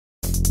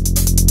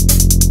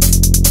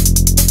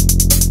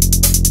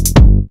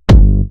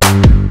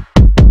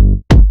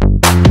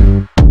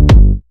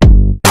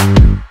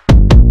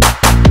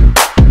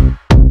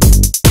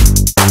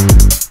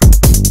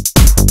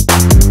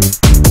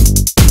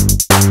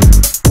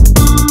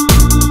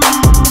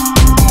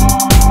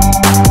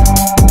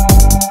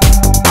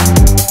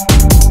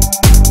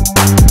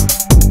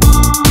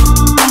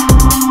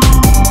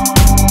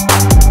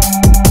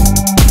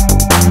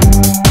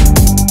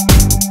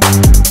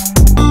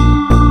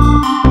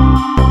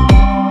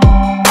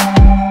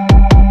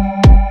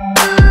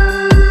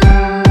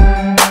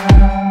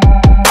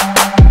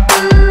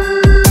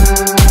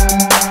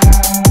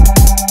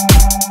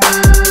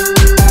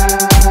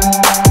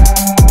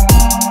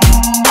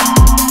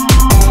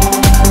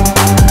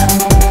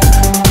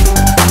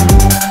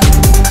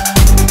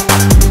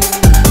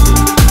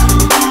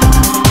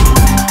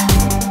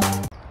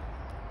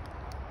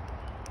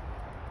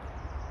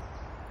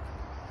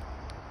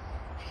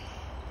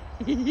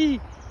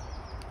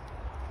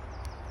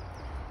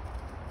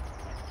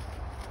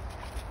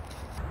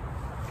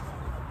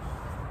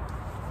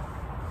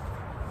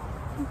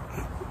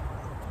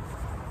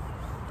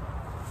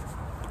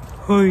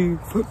Hi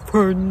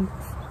friends,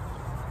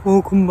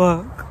 welcome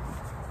back.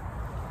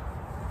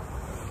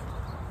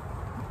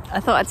 I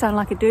thought I'd sound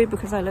like a dude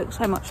because I look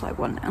so much like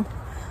one now.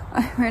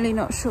 I'm really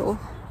not sure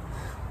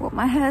what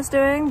my hair's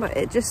doing, but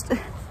it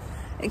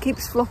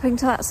keeps flopping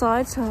to that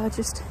side, so I've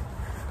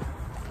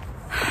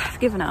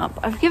given up.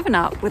 I've given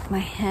up with my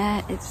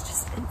hair.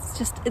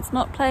 It's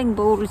not playing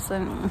ball,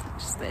 so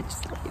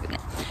just leaving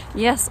it.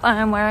 Yes, I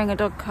am wearing a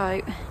dog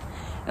coat.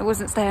 It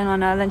wasn't staying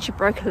on her, then she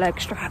broke her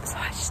leg strap, so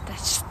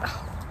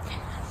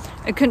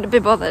I couldn't be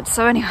bothered.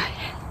 So anyway,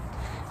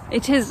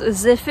 it is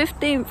the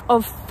 15th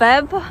of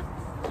Feb,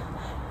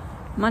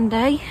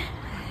 Monday,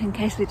 in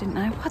case we didn't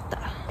know. What the?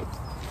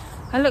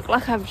 I look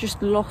like I've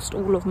just lost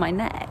all of my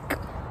neck.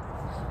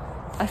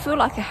 I feel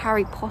like a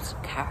Harry Potter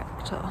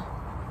character.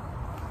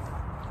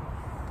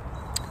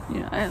 You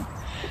know,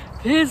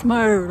 here's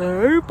my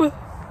robe,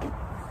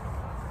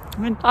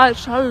 and I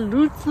shall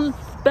lose some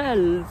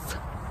spells.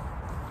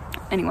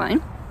 Anyway,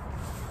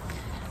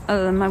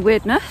 other than my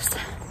weirdness,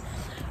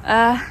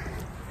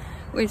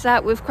 we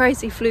sat with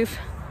Crazy Floof.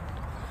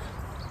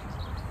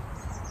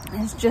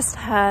 It's just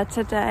her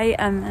today,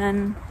 and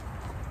then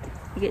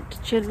we get to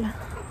chill.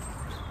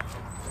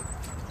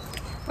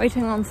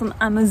 Waiting on some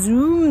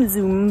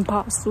Amazon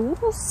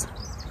parcels.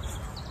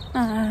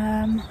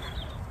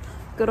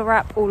 Gotta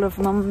wrap all of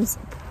Mum's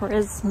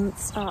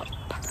presents up.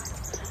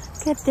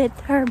 Get it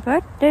her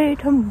birthday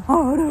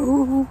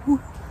tomorrow.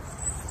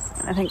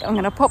 And I think I'm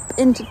gonna pop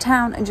into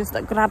town and just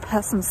grab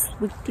her some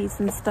sweeties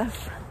and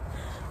stuff.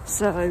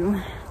 So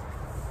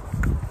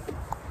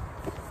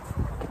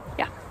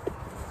yeah.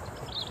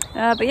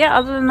 But yeah,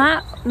 other than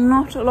that,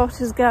 not a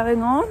lot is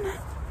going on.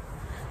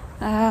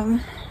 A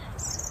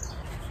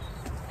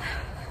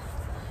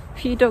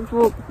few dog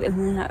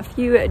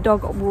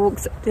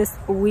walks this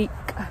week.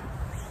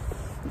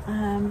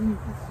 And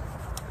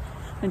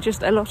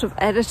just a lot of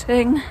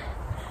editing.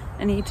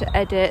 I need to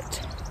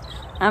edit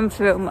and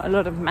film a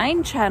lot of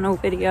main channel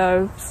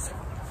videos,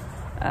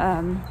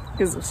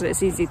 because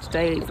it's easy to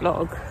daily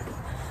vlog.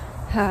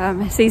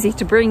 It's easy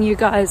to bring you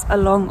guys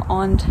along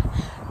on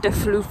the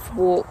floof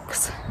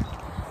walks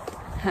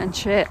and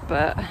shit,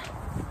 but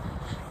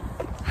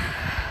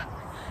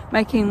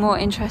making more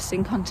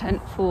interesting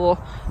content for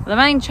the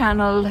main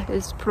channel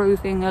is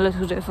proving a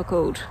little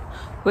difficult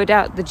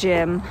without the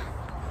gym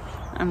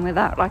and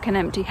without like an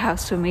empty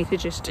house for me to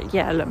just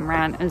yell and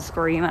rant and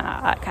scream at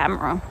that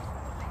camera.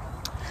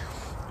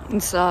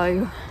 And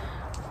so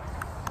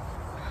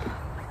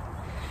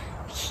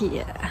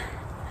yeah,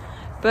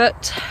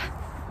 but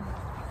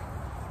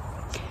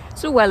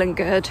it's all well and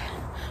good.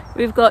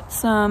 We've got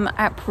some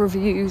app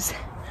reviews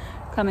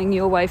coming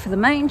your way for the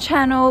main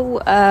channel,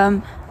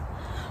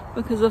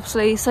 because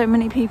obviously so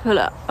many people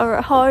are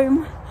at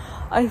home.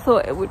 I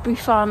thought it would be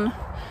fun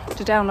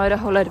to download a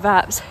whole load of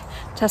apps,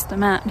 test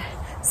them out,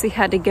 see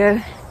how they go,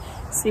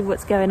 see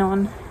what's going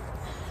on,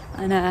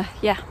 and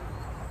yeah.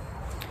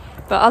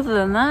 But other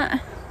than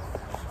that,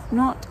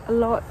 not a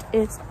lot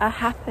is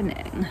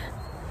happening,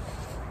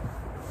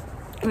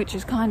 which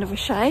is kind of a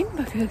shame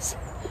because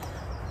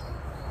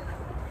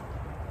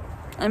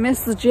I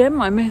miss the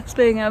gym, I miss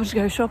being able to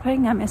go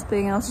shopping, I miss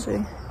being able to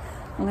do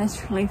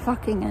literally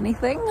fucking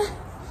anything.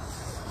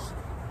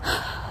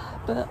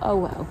 But oh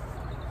well.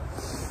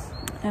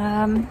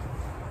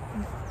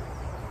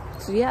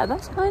 So yeah,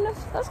 that's kind of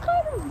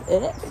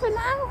it for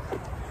now.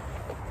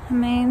 I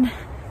mean,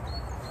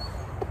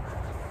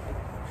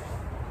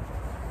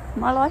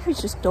 my life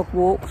is just dog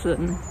walks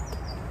and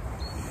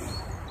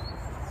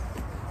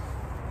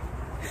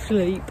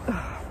sleep.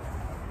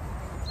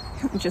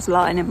 I'm just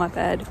lying in my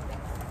bed.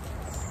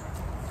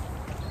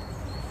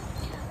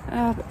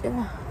 But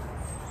yeah,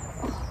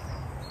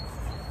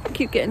 I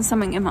keep getting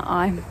something in my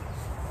eye.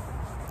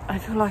 I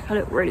feel like I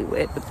look really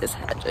weird with this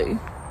hairdo.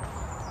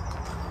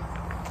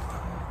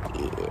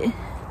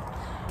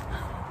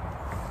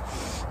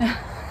 Yeah.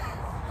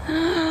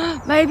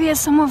 Maybe it's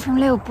someone from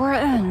Little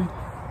Britain.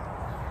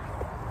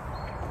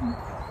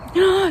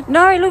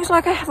 No, it looks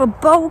like I have a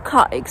bowl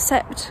cut,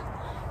 except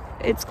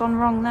it's gone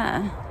wrong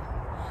there.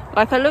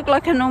 Like I look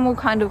like a normal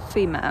kind of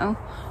female,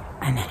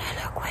 and then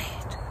I look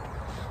weird.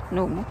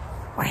 Normal,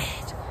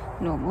 weird,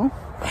 normal,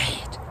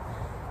 weird.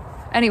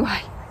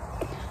 Anyway,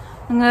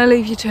 I'm gonna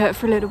leave you to it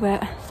for a little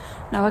bit.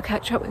 Now I'll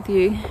catch up with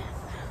you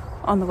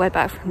on the way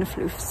back from the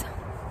floofs.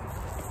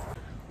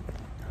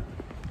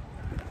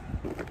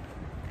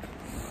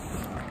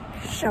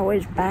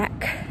 Shower's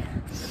back.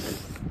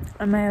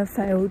 I may have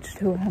failed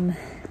to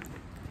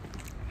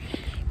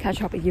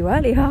catch up with you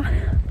earlier.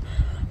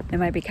 I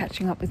may be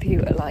catching up with you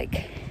at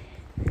like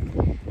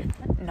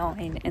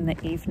 9 in the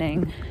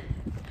evening.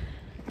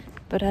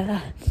 But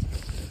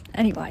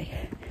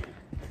anyway,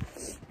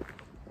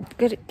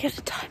 good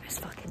time is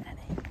fucking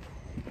any.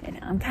 You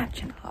know, I'm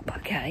catching up,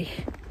 okay?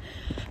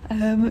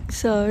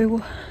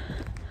 So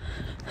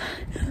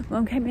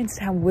Mum came into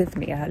town with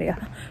me earlier,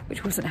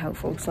 which wasn't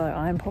helpful, so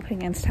I'm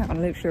popping into town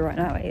literally right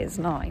now. It is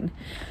 9,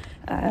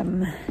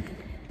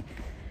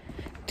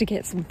 to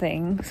get some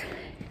things.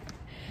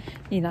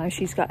 You know,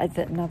 she's got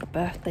another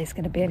birthday's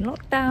going to be in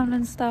lockdown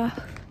and stuff,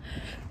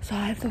 So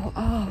I thought,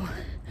 oh,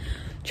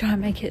 try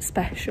and make it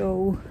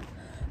special,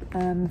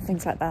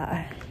 things like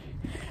that.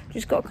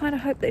 Just got to kind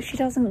of hope that she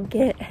doesn't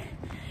get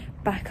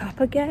back up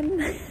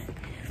again.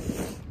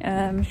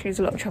 She has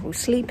a lot of trouble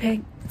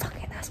sleeping. Fuck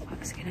it, that's what I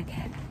was gonna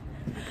get.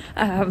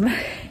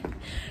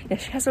 Yeah,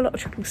 she has a lot of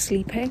trouble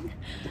sleeping,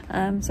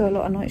 so a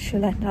lot of nights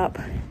she'll end up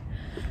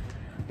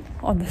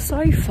on the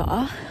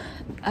sofa.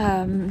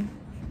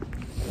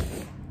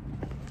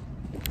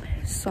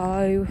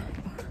 So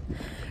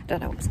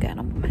don't know what's going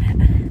on with my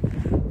head.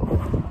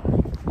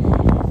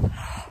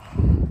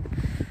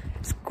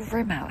 It's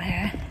grim out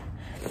here.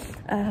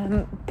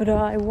 But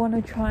I want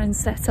to try and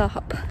set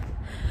up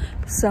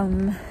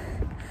some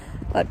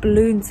like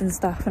balloons and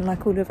stuff and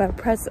like all of her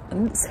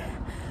presents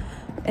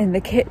in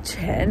the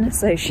kitchen,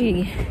 so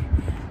she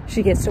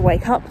gets to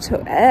wake up to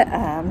it,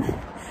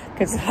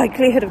 because the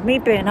likelihood of me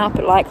being up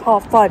at like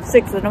 5:30,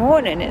 6 in the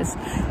morning is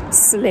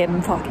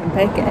slim fucking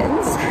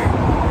pickings.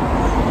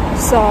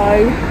 So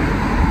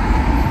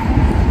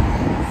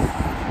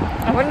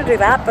I want to do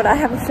that, but I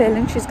have a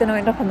feeling she's going to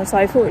end up on the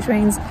sofa, which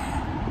means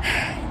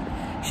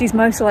she's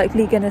most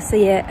likely going to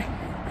see it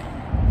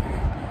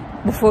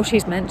before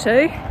she's meant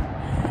to.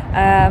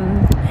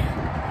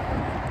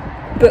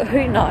 But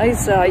who knows.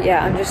 So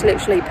yeah, I'm just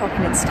literally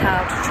popping its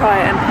tail to try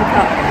and pick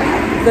up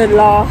the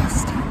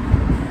last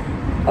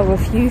of a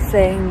few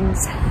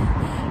things,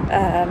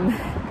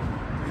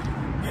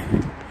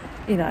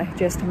 you know,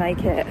 just to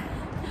make it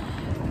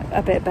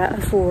a bit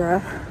better for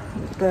her.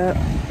 But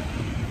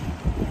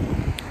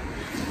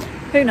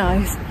who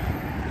knows,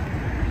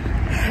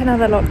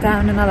 another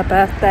lockdown, another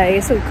birthday,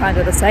 it's all kind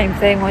of the same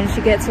thing when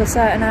she gets to a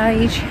certain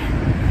age.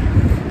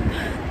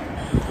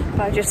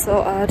 But I just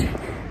thought I'd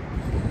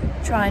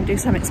try and do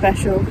something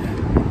special.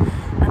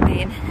 I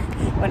mean,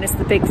 when it's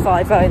the big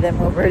 5-0, then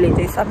we'll really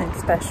do something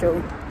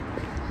special.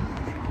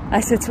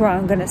 I said to her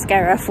I'm going to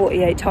scare her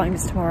 48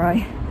 times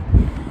tomorrow,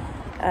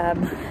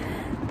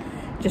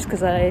 just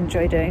because I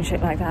enjoy doing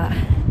shit like that,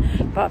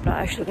 but I'm not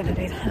actually going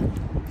to do that.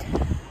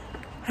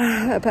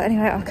 But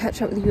anyway, I'll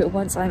catch up with you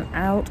once I'm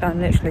out. I'm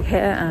literally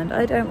here, and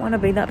I don't want to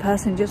be that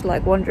person just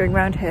like wandering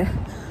around here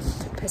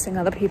pissing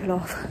other people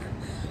off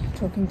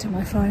talking to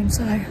my phone,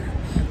 so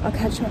I'll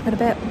catch up in a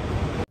bit.